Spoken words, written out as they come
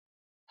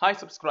Hi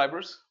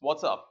subscribers,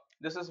 what's up?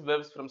 This is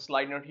Vivs from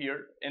slidenerd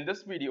here. In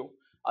this video,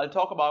 I'll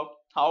talk about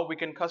how we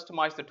can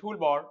customize the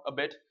toolbar a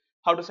bit,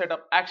 how to set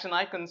up action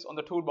icons on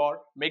the toolbar,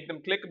 make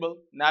them clickable,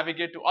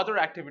 navigate to other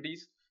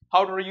activities,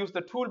 how to reuse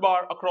the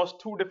toolbar across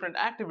two different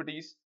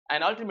activities,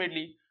 and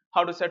ultimately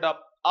how to set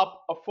up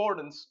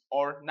affordance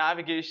or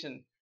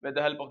navigation with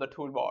the help of the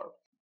toolbar.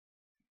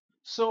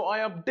 So I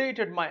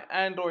updated my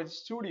Android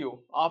Studio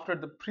after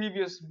the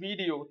previous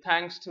video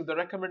thanks to the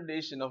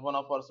recommendation of one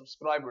of our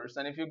subscribers.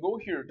 And if you go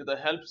here to the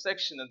help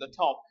section at the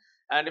top,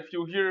 and if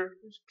you here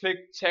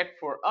click check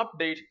for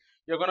update,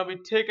 you're going to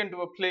be taken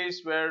to a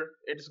place where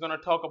it's going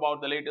to talk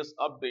about the latest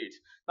updates.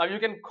 Now you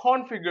can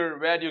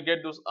configure where you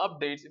get those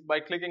updates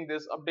by clicking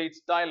this updates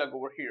dialog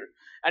over here.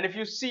 And if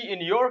you see in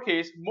your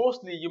case,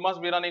 mostly you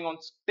must be running on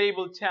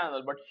stable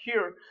channel, but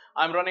here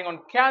I'm running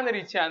on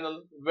canary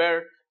channel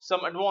where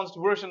some advanced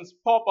versions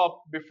pop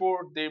up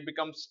before they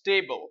become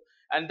stable,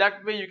 and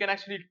that way you can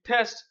actually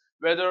test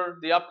whether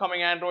the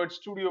upcoming Android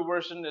Studio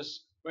version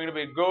is going to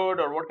be good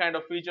or what kind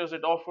of features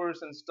it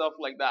offers and stuff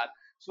like that.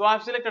 So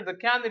I've selected the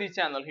canary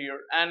channel here,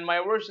 and my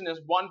version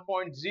is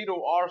 1.0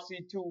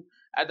 RC2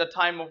 at the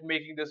time of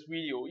making this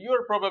video.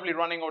 You're probably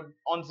running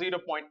on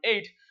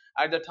 0.8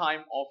 at the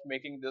time of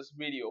making this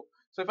video.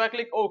 So if I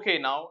click OK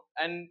now,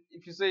 and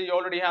if you say you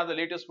already have the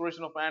latest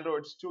version of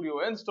Android Studio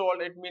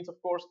installed, it means of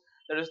course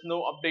there is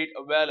no update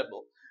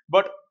available.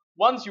 But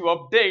once you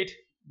update,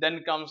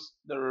 then comes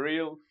the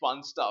real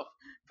fun stuff.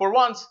 For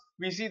once,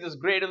 we see this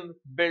Gradle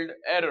build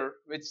error,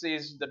 which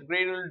says that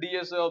Gradle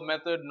DSL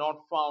method not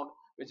found,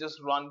 which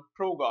is run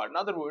ProGuard. In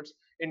other words,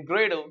 in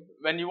Gradle,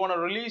 when you want to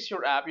release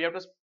your app, you have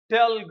to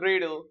tell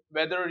Gradle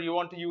whether you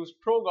want to use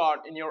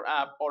ProGuard in your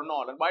app or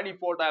not. And by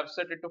default, I have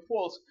set it to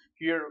false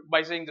here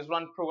by saying this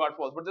run ProGuard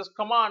false. But this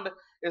command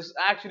is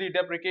actually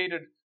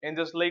deprecated in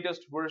this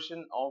latest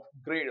version of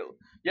Gradle.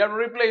 You have to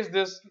replace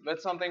this with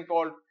something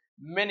called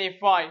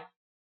Minify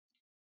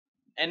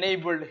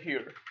enabled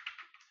here.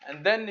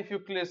 And then if you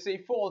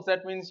say false,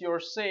 that means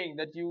you're saying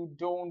that you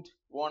don't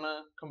want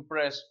to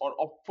compress or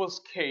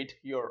obfuscate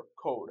your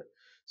code.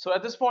 So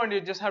at this point,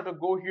 you just have to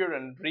go here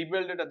and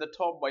rebuild it at the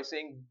top by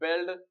saying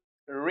build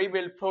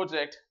rebuild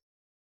project.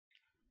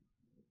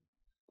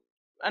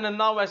 And then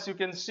now, as you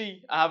can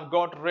see, I have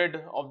got rid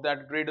of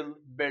that Gradle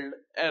build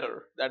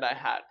error that I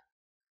had.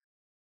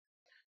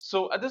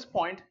 So at this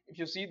point, if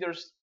you see,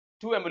 there's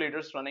two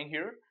emulators running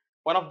here.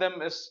 One of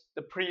them is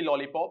the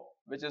pre-lollipop,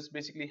 which is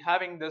basically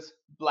having this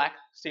black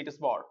status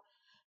bar.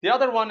 The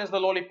other one is the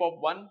lollipop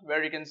one,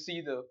 where you can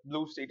see the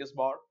blue status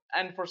bar.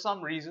 And for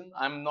some reason,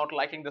 I'm not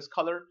liking this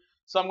color.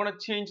 So I'm going to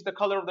change the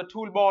color of the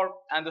toolbar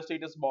and the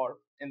status bar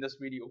in this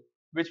video,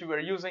 which we were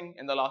using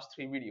in the last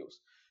three videos.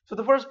 So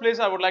the first place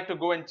I would like to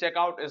go and check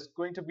out is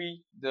going to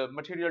be the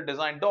material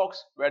design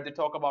docs, where they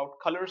talk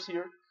about colors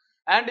here.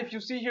 And if you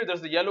see here,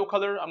 there's the yellow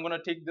color. I'm going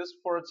to take this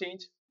for a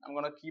change. I'm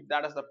going to keep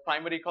that as the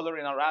primary color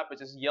in our app,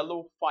 which is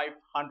yellow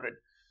 500.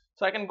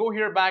 So I can go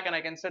here back and I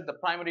can set the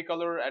primary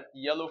color at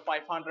yellow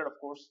 500. Of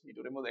course, you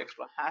need to remove the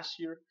extra hash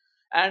here.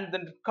 And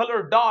then the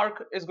color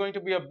dark is going to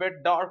be a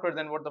bit darker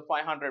than what the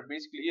 500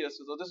 basically is.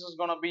 So this is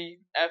going to be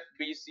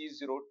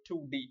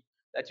FBC02D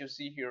that you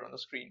see here on the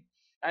screen.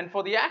 And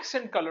for the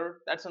accent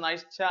color, that's a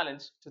nice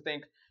challenge to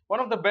think. One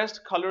of the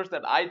best colors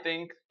that I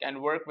think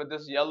can work with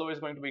this yellow is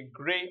going to be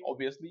gray,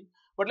 obviously.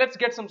 But let's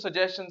get some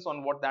suggestions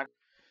on what that.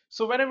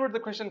 So whenever the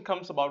question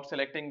comes about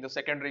selecting the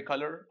secondary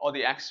color or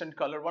the accent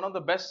color, one of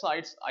the best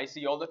sites I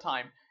see all the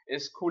time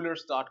is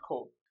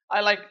coolers.co.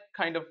 I like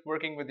kind of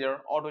working with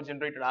their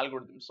auto-generated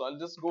algorithm. So I'll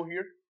just go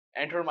here,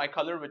 enter my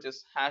color, which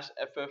is hash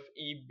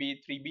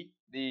FFEB3B,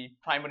 the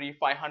primary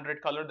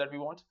 500 color that we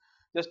want.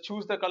 Just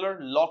choose the color,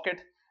 lock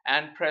it,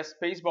 and press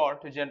spacebar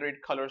to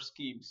generate color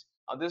schemes.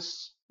 Now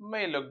this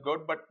may look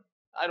good, but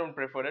I don't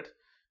prefer it.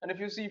 And if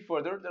you see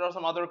further, there are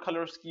some other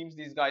color schemes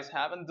these guys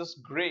have, and this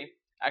gray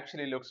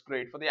actually looks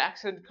great. For the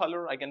accent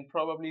color, I can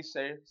probably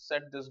say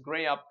set this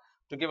gray up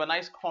to give a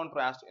nice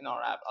contrast in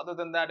our app. Other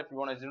than that, if you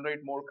want to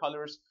generate more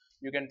colors,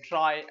 you can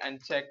try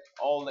and check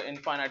all the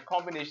infinite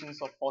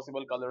combinations of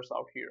possible colors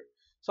out here.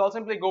 So I'll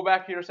simply go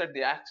back here, set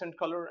the accent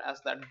color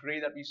as that gray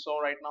that we saw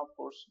right now. Of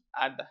course,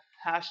 add the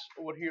hash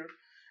over here.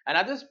 And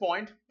at this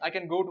point, I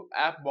can go to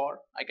app bar.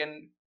 I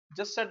can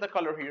just set the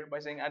color here by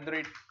saying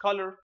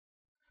 @color.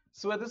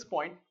 So at this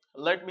point,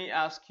 let me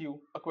ask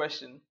you a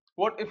question.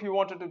 What if you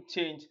wanted to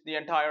change the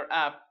entire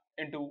app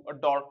into a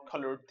dark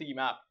colored theme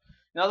app?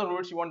 In other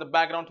words, you want the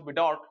background to be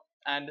dark,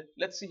 and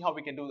let's see how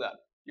we can do that.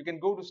 You can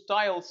go to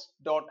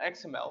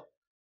styles.xml,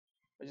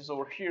 which is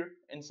over here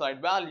inside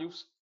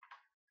values,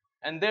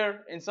 and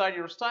there inside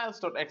your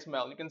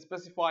styles.xml you can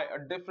specify a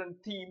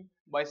different theme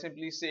by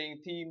simply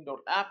saying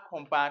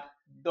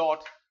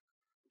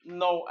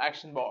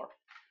theme.appcompat.noActionBar.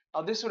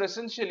 Now this would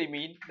essentially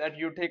mean that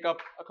you take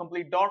up a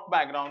complete dark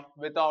background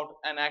without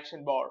an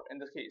action bar in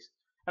this case.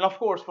 And of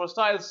course for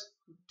styles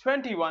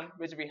 21,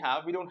 which we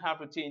don't have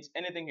to change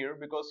anything here,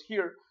 because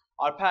here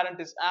our parent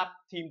is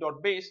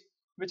app_theme.base,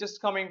 which is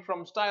coming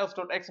from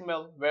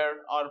styles.xml,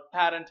 where our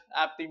parent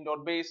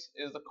app_theme.base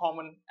is the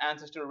common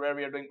ancestor where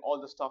we are doing all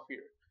the stuff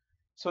here.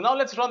 So now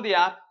let's run the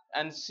app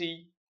and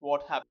see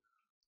what happens.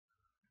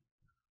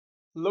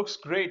 Looks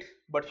great,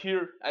 but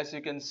here, as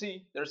you can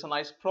see, there's a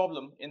nice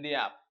problem in the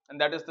app,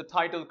 and that is the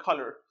title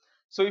color.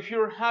 So if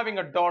you're having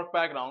a dark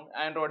background,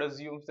 Android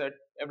assumes that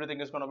everything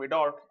is going to be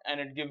dark and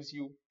it gives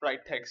you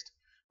bright text.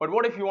 But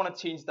what if you want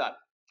to change that?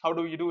 How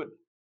do you do it?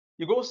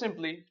 You go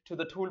simply to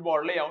the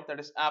toolbar layout, that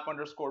is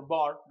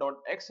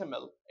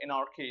app_bar.xml in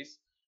our case,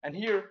 and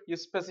here you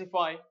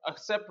specify a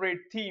separate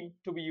theme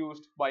to be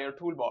used by your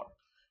toolbar.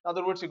 In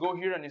other words, you go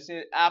here and you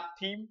say app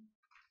theme,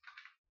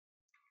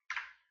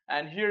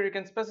 and here you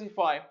can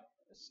specify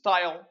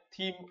style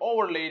theme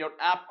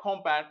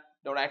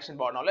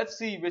overlay.app_compat.actionBar. Now let's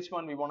see which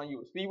one we want to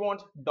use. We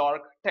want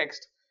dark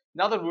text.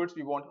 In other words,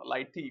 we want a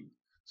light theme.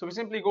 So we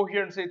simply go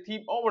here and say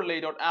theme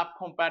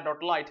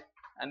overlay.app_compat.light,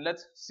 and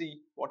let's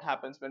see what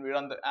happens when we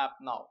run the app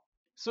now.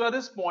 So at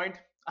this point,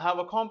 I have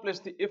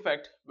accomplished the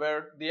effect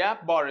where the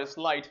app bar is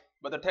light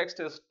but the text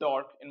is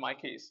dark in my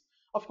case.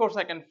 Of course,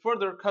 I can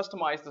further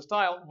customize the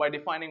style by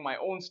defining my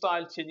own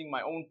style, changing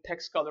my own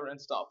text color and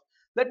stuff.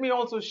 Let me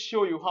also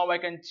show you how I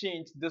can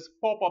change this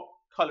pop-up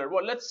color.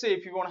 Well, let's say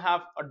if you want to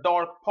have a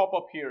dark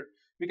pop-up here,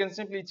 we can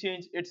simply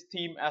change its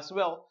theme as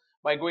well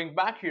by going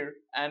back here,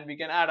 and we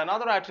can add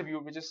another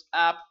attribute which is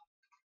app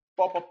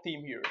pop-up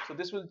theme here. So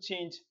this will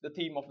change the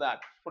theme of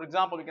that. For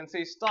example, we can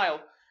say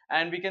style,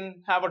 and we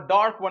can have a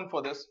dark one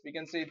for this. We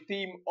can say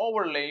theme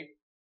overlay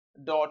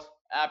dot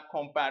app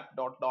compat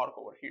dot dark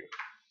over here.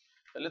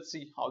 So let's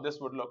see how this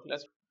would look.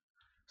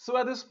 So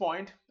at this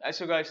point, as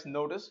you guys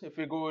notice, if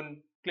we go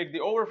and click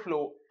the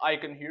overflow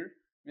icon here,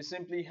 we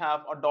simply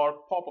have a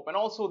dark pop-up, and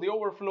also the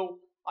overflow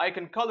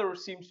icon color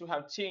seems to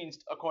have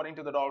changed according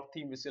to the dark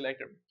theme we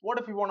selected. What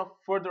if we want to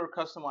further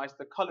customize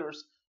the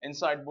colors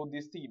inside both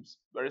these themes?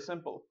 Very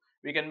simple.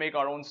 We can make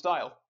our own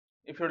style.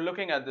 If you're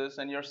looking at this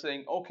and you're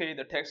saying, okay,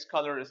 the text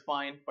color is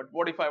fine, but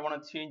what if I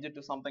want to change it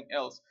to something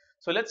else?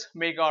 So let's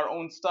make our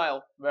own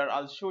style where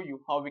I'll show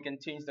you how we can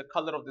change the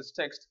color of this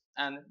text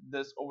and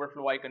this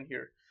overflow icon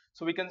here.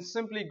 So we can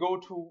simply go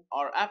to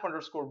our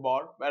app_bar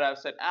where I've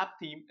said app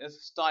theme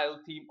is style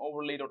theme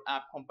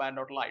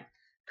overlay.app_compat.light.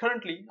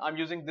 Currently, I'm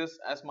using this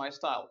as my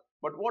style.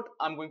 But what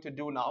I'm going to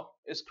do now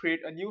is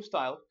create a new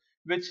style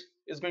which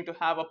is going to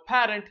have a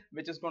parent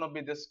which is going to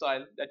be this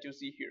style that you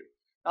see here.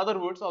 In other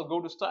words, I'll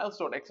go to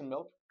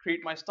styles.xml,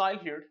 create my style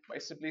here by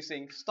simply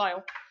saying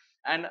style,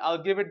 and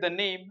I'll give it the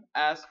name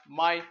as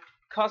my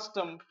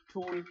custom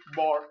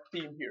toolbar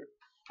theme here.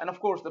 And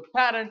of course, the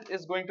parent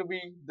is going to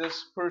be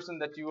this person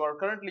that you are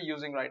currently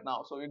using right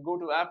now. So you go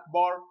to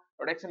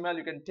appbar.xml,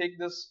 you can take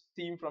this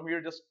theme from here,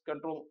 just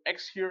control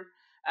X here,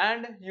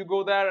 and you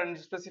go there and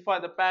specify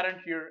the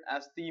parent here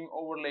as theme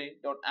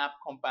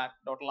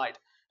overlay.app_compat.light.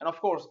 And of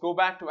course, go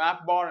back to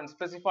app bar and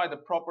specify the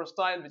proper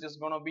style, which is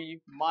going to be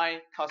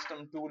my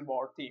custom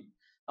toolbar theme.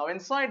 Now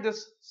inside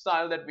this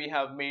style that we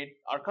have made,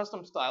 our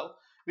custom style,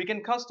 we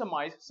can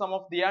customize some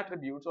of the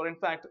attributes, or in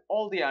fact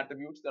all the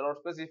attributes that are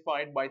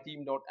specified by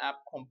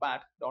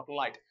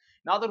theme.app_compat.light.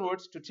 In other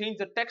words, to change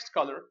the text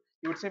color,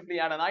 you would simply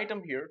add an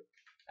item here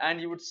and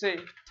you would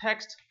say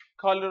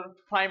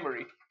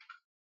textColorPrimary.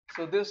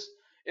 So this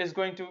is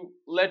going to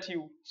let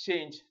you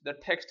change the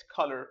text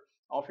color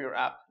of your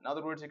app. In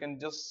other words, you can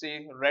just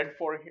say red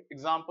for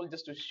example,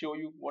 just to show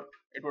you what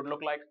it would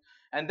look like.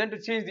 And then to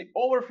change the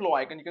overflow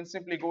icon, you can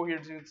simply go here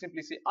to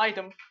simply say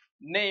item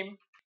name.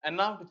 And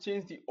now to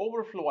change the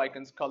overflow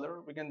icon's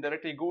color, we can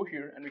directly go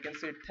here and we can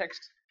say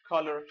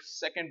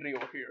textColorSecondary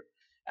over here.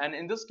 And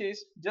in this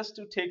case, just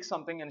to take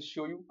something and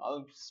show you,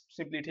 I'll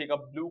simply take a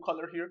blue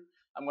color here.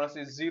 I'm going to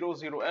say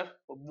 00F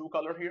for blue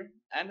color here,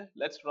 and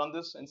let's run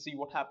this and see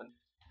what happens.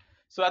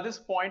 So at this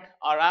point,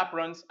 our app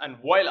runs, and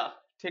voila,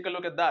 take a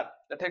look at that.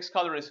 The text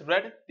color is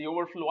red, the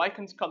overflow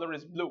icon's color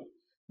is blue,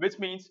 which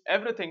means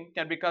everything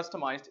can be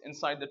customized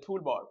inside the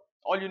toolbar.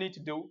 All you need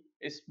to do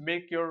is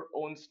make your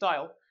own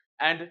style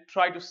and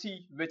try to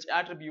see which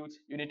attributes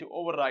you need to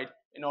override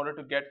in order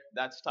to get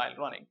that style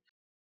running.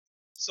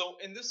 So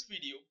in this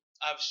video,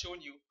 I've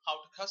shown you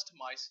how to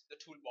customize the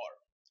toolbar.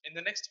 In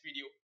the next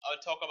video, I'll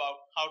talk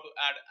about how to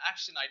add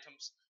action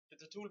items to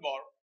the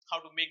toolbar, how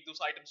to make those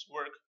items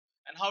work,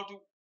 and how to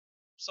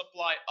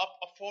supply up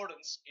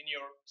affordance in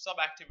your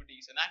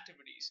sub-activities and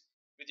activities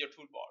with your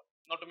toolbar.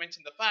 Not to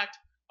mention the fact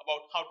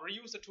about how to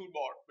reuse the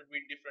toolbar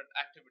between different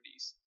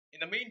activities. In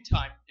the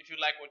meantime, if you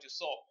like what you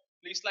saw,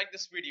 please like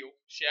this video,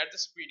 share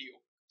this video,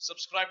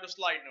 subscribe to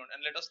slidenerd,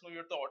 and let us know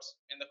your thoughts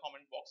in the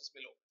comment boxes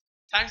below.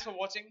 Thanks for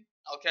watching.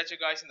 I'll catch you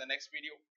guys in the next video.